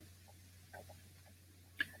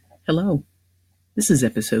Hello, this is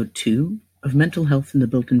episode 2 of Mental Health in the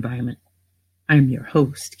Built Environment. I am your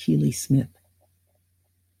host, Keely Smith.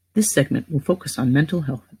 This segment will focus on mental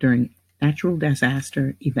health during natural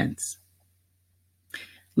disaster events.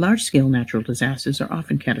 Large-scale natural disasters are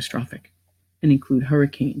often catastrophic and include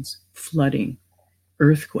hurricanes, flooding,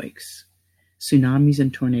 earthquakes, tsunamis,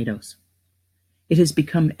 and tornadoes. It has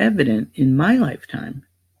become evident in my lifetime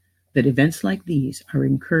that events like these are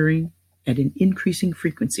occurring at an increasing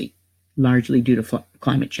frequency, largely due to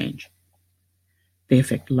climate change. They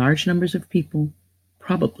affect large numbers of people,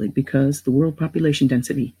 probably because the world population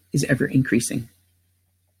density is ever increasing.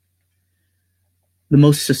 The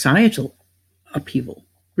most societal upheaval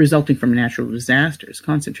resulting from natural disaster is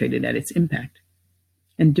concentrated at its impact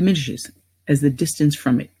and diminishes as the distance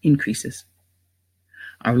from it increases.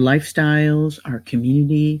 Our lifestyles, our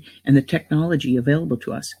community, and the technology available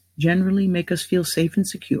to us generally make us feel safe and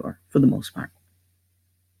secure for the most part.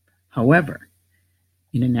 However,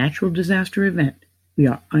 in a natural disaster event, we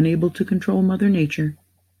are unable to control Mother Nature.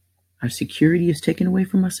 Our security is taken away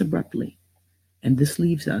from us abruptly, and this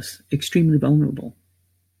leaves us extremely vulnerable.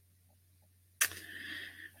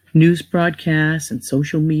 News broadcasts and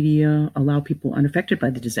social media allow people unaffected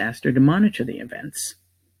by the disaster to monitor the events.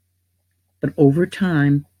 But over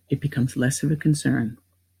time, it becomes less of a concern.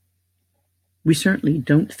 We certainly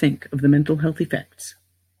don't think of the mental health effects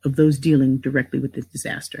of those dealing directly with the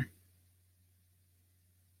disaster.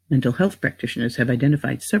 Mental health practitioners have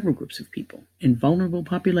identified several groups of people in vulnerable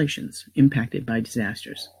populations impacted by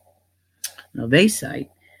disasters. Now they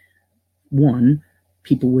cite 1.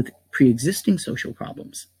 People with pre-existing social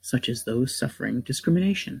problems, such as those suffering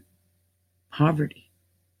discrimination, poverty,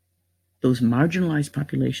 those marginalized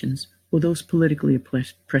populations, or those politically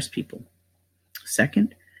oppressed people. 2,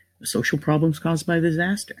 the social problems caused by the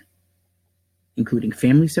disaster, including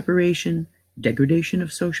family separation, degradation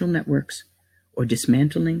of social networks, or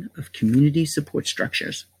dismantling of community support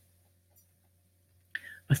structures.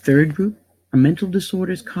 A 3rd group are mental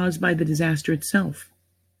disorders caused by the disaster itself.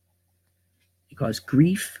 They cause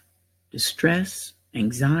grief, distress,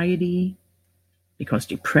 anxiety, they cause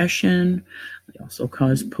depression, they also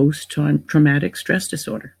cause post-traumatic stress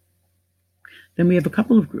disorder. Then we have a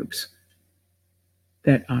couple of groups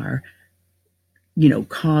that are,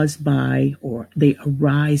 caused by, or they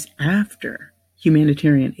arise after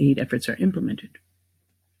humanitarian aid efforts are implemented.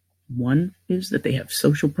 1 is that they have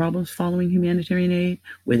social problems following humanitarian aid,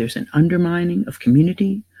 where there's an undermining of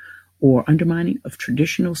community or undermining of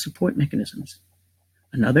traditional support mechanisms.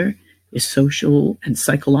 Another is social and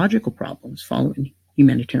psychological problems following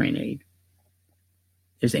humanitarian aid.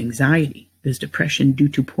 There's anxiety, there's depression due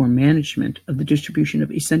to poor management of the distribution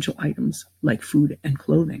of essential items like food and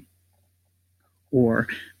clothing. Or,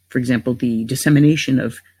 for example, the dissemination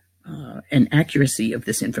of and accuracy of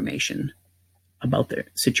this information about the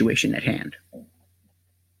situation at hand.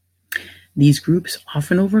 These groups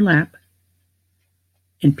often overlap,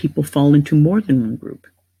 and people fall into more than one group.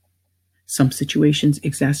 Some situations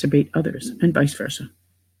exacerbate others, and vice versa.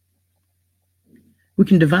 We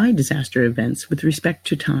can divide disaster events with respect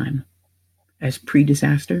to time as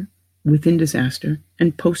pre-disaster, within disaster,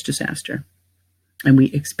 and post-disaster, and we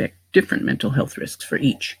expect different mental health risks for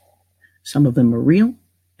each. Some of them are real,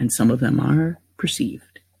 and some of them are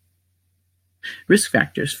perceived. Risk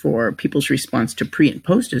factors for people's response to pre- and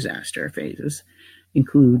post-disaster phases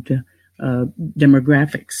include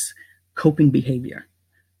demographics, coping behavior,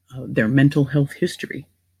 their mental health history,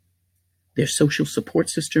 their social support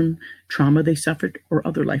system, trauma they suffered, or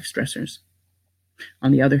other life stressors.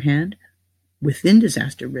 On the other hand, within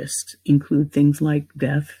disaster risks include things like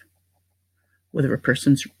death, whether a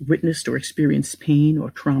person's witnessed or experienced pain or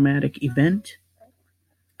traumatic event,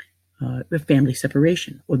 the family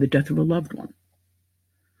separation, or the death of a loved one,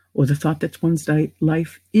 or the thought that one's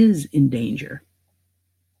life is in danger,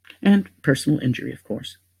 and personal injury, of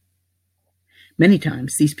course. Many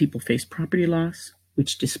times, these people face property loss,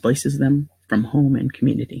 which displaces them from home and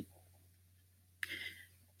community.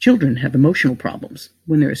 Children have emotional problems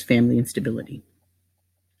when there is family instability.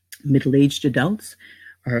 Middle-aged adults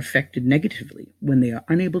are affected negatively when they are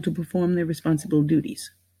unable to perform their responsible duties.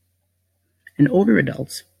 And older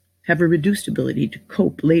adults have a reduced ability to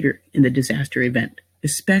cope later in the disaster event,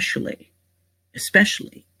 especially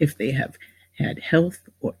if they have had health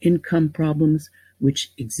or income problems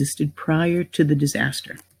which existed prior to the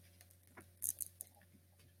disaster.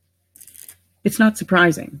 It's not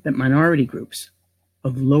surprising that minority groups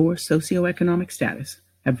of lower socioeconomic status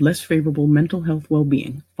have less favorable mental health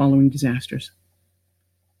well-being following disasters.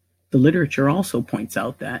 The literature also points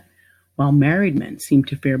out that while married men seem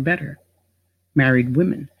to fare better, married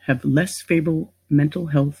women have less favorable mental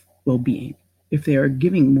health well-being if they are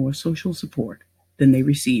giving more social support than they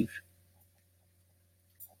receive.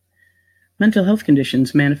 Mental health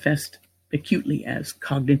conditions manifest acutely as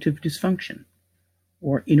cognitive dysfunction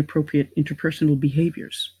or inappropriate interpersonal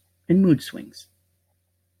behaviors and mood swings.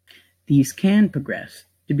 These can progress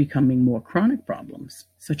to becoming more chronic problems,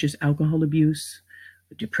 such as alcohol abuse,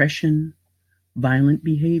 depression, violent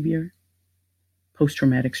behavior,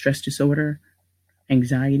 post-traumatic stress disorder,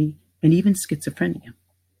 anxiety, and even schizophrenia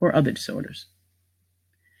or other disorders.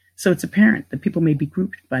 So it's apparent that people may be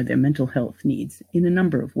grouped by their mental health needs in a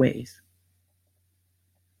number of ways.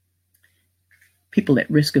 People at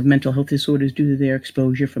risk of mental health disorders due to their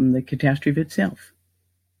exposure from the catastrophe itself.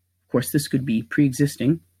 Of course, this could be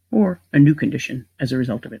pre-existing or a new condition as a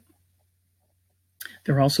result of it.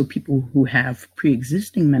 There are also people who have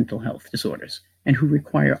pre-existing mental health disorders and who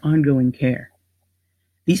require ongoing care.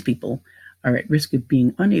 These people are at risk of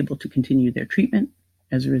being unable to continue their treatment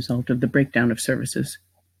as a result of the breakdown of services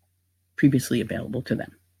previously available to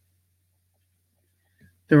them.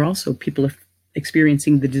 There are also people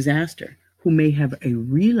experiencing the disaster who may have a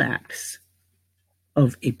relapse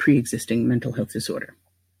of a pre-existing mental health disorder.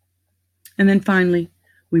 And then finally,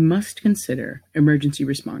 we must consider emergency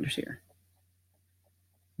responders here.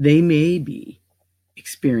 They may be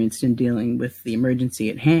experienced in dealing with the emergency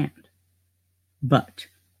at hand, but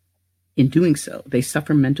in doing so, they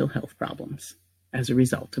suffer mental health problems as a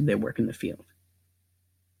result of their work in the field.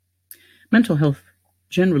 Mental health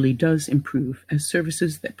generally does improve as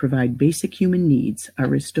services that provide basic human needs are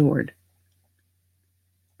restored.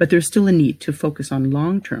 But there's still a need to focus on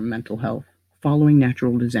long-term mental health following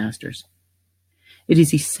natural disasters. It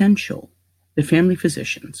is essential that family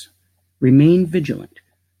physicians remain vigilant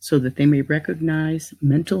so that they may recognize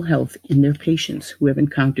mental health in their patients who have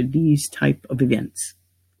encountered these type of events.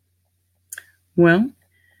 Well,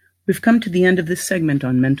 we've come to the end of this segment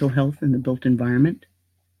on mental health in the built environment.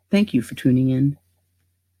 Thank you for tuning in.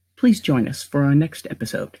 Please join us for our next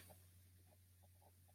episode.